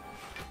upgraded.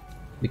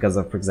 Because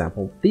of, for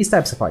example, these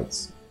types of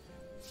fights.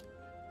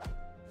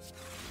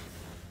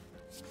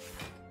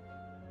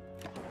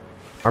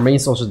 Our main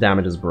source of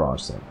damage is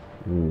Barrage, so...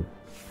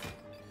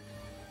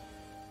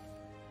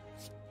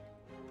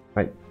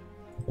 Right.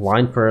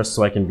 Blind first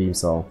so I can Beam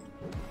Cell.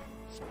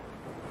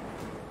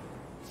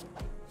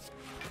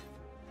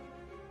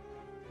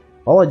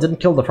 Oh, I didn't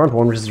kill the front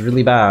one, which is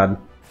really bad.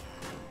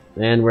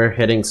 And we're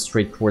heading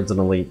straight towards an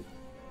elite.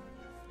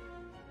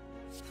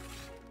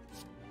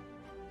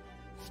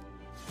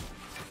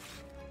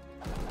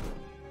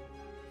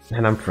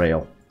 And I'm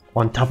frail.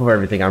 On top of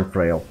everything, I'm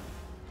frail.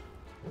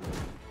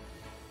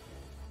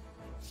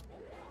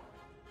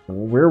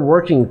 We're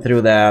working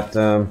through that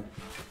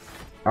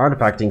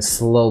artifacting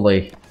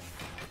slowly.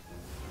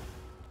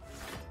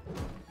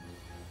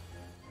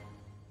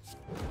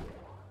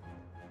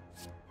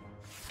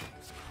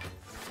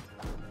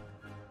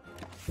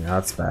 Yeah,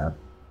 that's bad.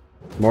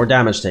 More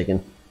damage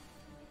taken.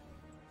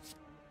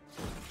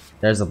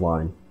 There's a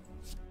blind.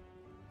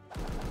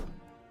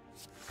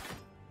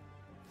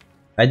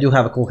 I do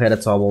have a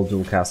Cool-Headed, so I will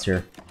dual cast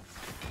here.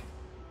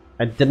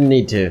 I didn't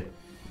need to.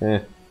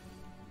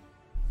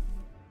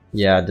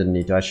 Yeah, I didn't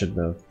need to. I should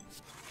know.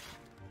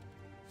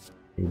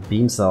 Okay,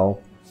 Beam Cell.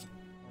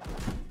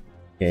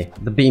 Okay,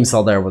 the Beam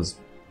Cell there was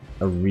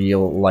a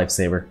real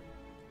lifesaver.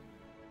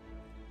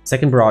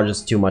 Second Barrage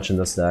is too much in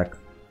this deck.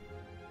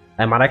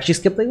 I might actually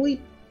skip the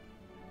elite.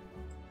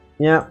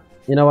 Yeah,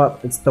 you know what?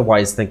 It's the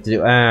wise thing to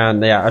do.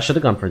 And yeah, I should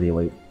have gone for the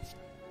elite.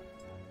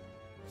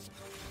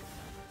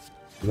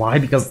 Why?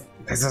 Because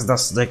this is the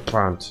snake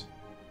plant.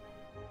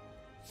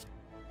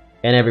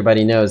 And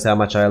everybody knows how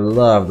much I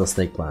love the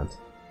snake plant.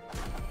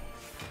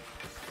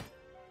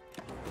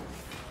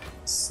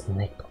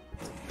 Snake plant.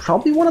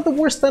 Probably one of the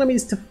worst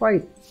enemies to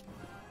fight.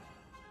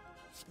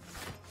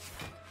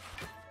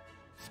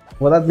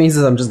 What that means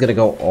is I'm just gonna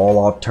go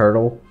all out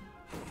turtle.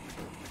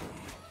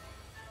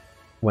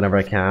 Whenever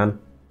I can.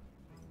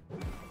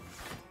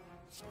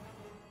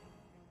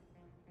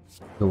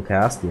 Dual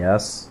cast,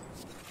 yes.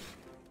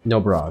 No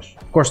Barrage.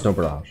 Of course no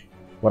Barrage.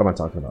 What am I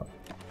talking about?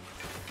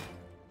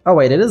 Oh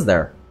wait, it is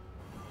there.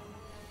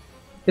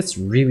 It's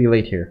really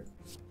late here.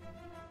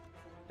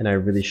 And I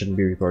really shouldn't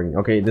be recording.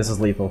 Okay, this is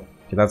lethal.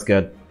 Okay, that's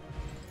good.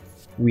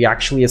 We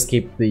actually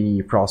escaped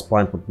the Frost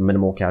Plant with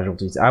minimal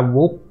casualties. I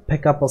will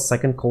pick up a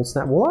second Cold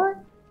Snap. Will I?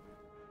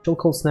 Chill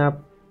Cold Snap.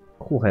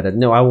 Cool-Headed.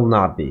 No, I will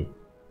not be.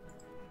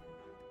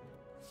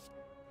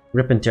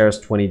 Rip and Tear is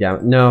 20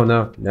 down. No,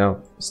 no,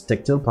 no.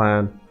 Stick to the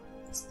plan.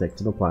 Stick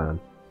to the plan.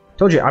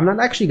 Told you, I'm not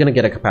actually gonna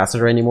get a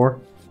Capacitor anymore.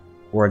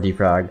 Or a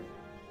Defrag.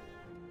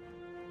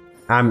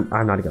 I'm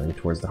not going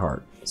towards the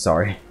heart.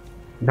 Sorry.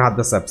 Not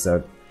this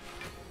episode.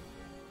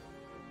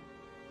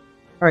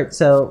 Alright,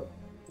 so...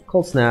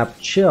 Cold Snap,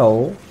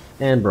 Chill,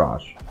 and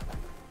Barrage.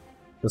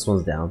 This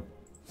one's down.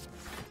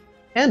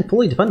 And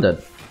fully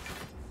defended.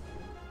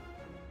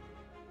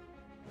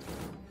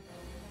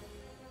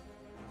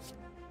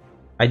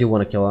 I do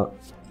want to kill it.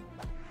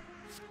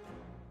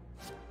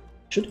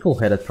 Should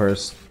Cool-Headed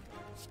first.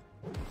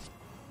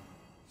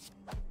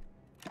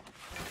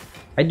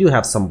 I do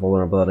have some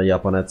vulnerability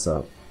up on it,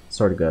 so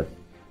sort of good.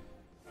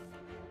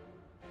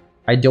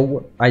 I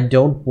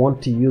don't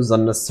want to use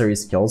unnecessary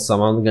skills,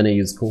 so I'm gonna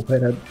use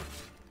Cool-Headed.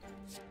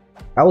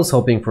 I was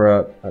hoping for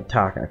a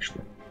attack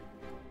actually.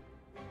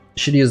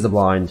 Should use the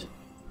blind.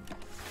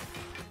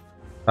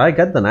 I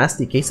got the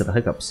nasty case of the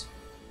hiccups.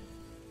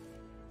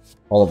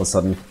 All of a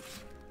sudden.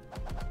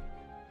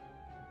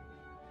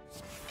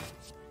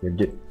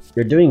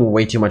 You're doing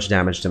way too much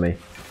damage to me.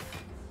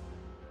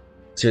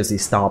 Seriously,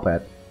 stop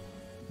it.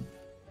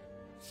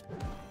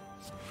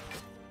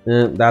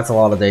 That's a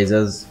lot of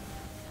dazes.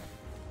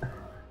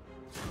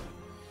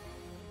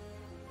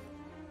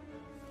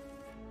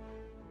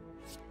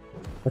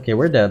 Okay,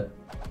 we're dead.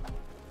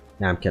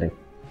 Nah, I'm kidding.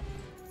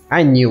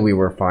 I knew we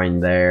were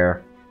fine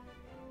there.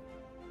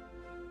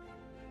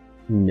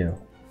 No.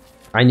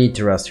 I need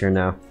to rest here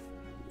now.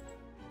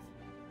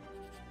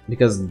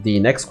 Because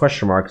the next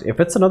question mark, if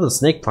it's another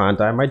snake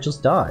plant, I might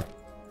just die.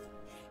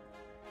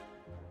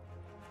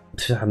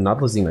 I'm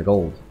not losing my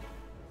gold.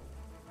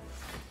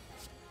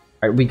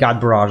 Alright, we got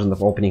Barrage in the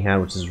opening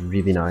hand, which is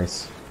really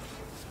nice.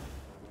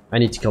 I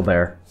need to kill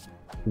Bear.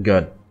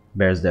 Good.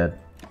 Bear's dead.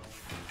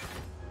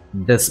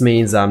 This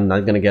means I'm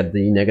not gonna get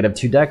the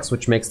 -2 dex,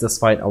 which makes this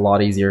fight a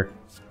lot easier.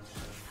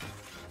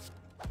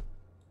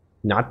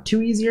 Not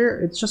too easier,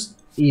 it's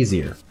just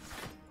easier.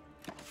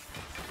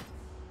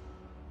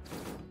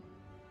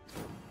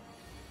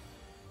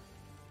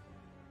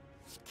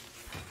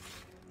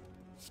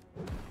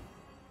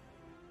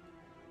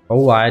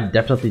 Oh, I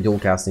definitely dual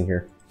casting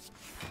here.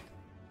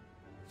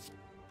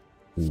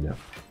 No.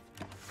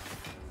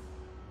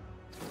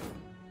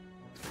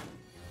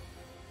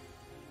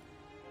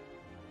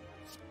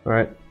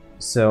 Alright,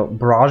 so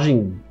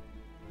barraging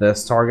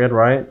this target,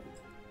 right?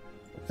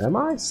 Am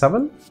I?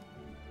 7?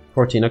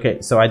 14,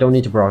 okay, so I don't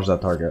need to barrage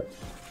that target.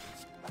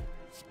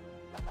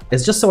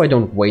 It's just so I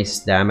don't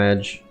waste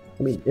damage.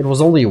 I mean, it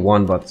was only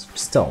 1, but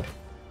still.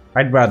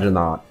 I'd rather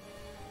not.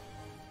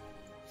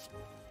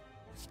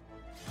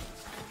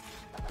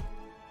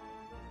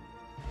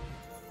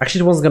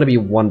 Actually, it wasn't gonna be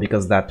 1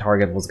 because that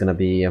target was gonna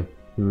be...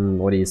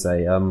 what do you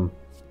say?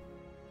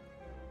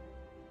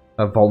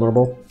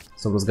 Vulnerable.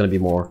 So it was gonna be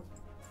more.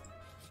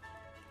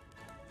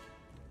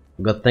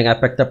 Good thing I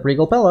picked up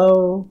Regal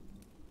Pillow.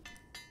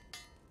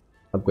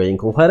 Upgrading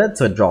Cool-Headed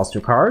so it draws 2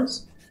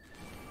 cards.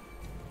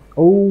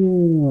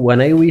 Oh, an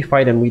AoE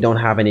fight and we don't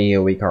have any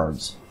AoE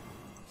cards.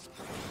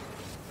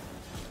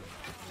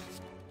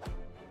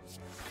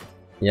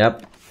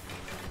 Yep.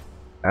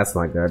 That's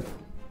not good.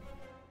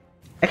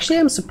 Actually,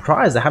 I'm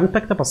surprised. I haven't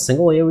picked up a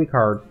single AoE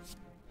card.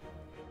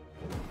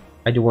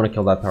 I do want to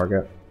kill that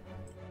target.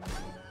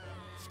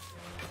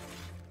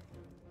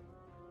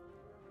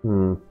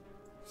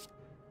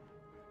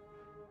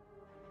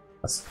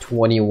 That's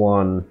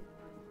 21.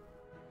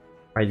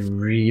 I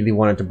really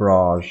wanted to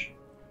barrage.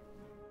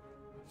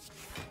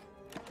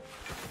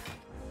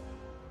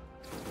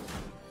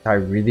 I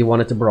really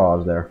wanted to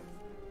barrage there.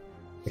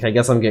 Okay, I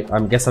guess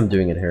I'm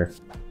doing it here.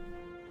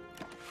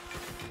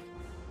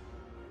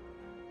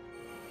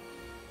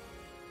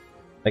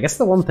 I guess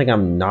the one thing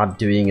I'm not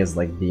doing is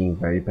like being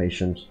very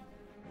patient.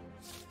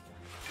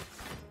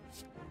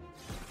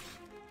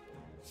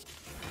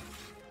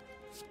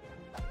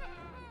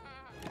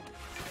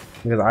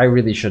 Because I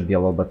really should be a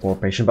little bit more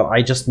patient, but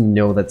I just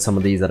know that some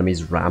of these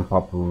enemies ramp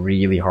up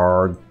really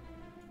hard.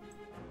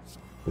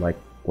 Like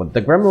what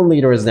the Gremlin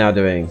leader is now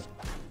doing.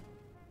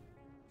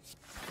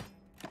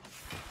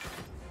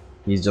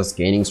 He's just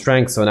gaining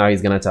strength, so now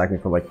he's gonna attack me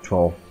for like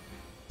 12...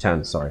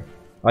 10, sorry.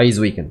 Oh, he's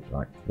weakened.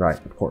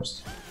 Right, of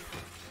course.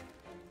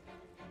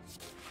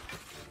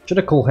 Should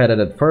have cool-headed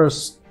it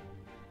first.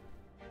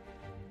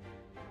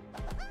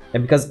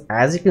 And because,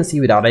 as you can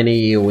see, without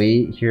any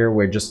AoE here,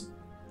 we're just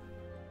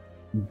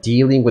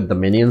dealing with the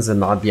minions and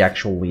not the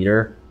actual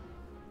leader.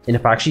 And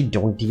if I actually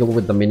don't deal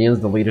with the minions,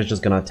 the leader's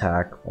just gonna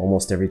attack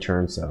almost every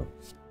turn, so...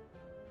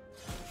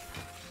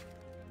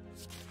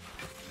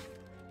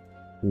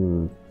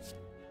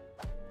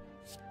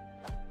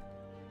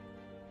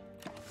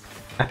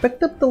 I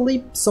picked up the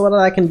leap so that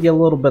I can be a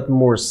little bit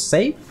more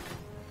safe.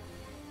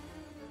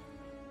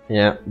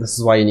 Yeah, this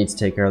is why you need to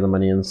take care of the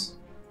minions.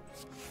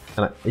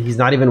 And he's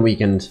not even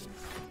weakened.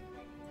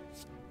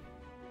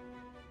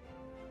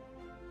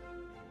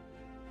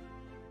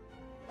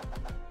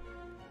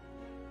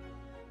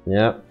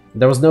 Yeah,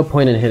 there was no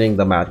point in hitting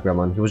the Mad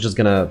Gremlin. He was just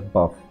gonna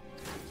buff.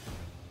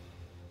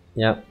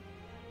 Yeah.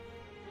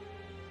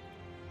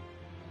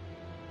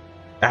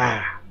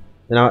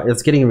 You know,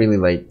 it's getting really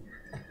late.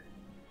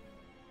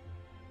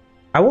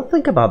 I will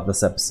think about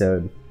this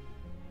episode.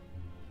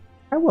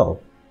 I will.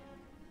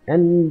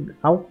 And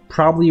I'll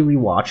probably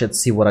rewatch it,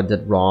 see what I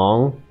did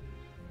wrong.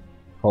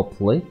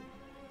 Hopefully.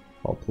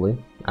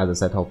 Hopefully. As I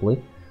said,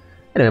 hopefully.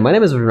 Anyway, my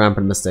name is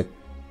Rampant Mystic.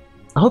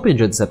 I hope you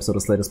enjoyed this episode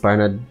of Slay the Spire,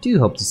 and I do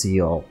hope to see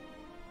you all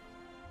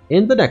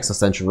in the next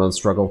Ascension run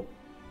struggle.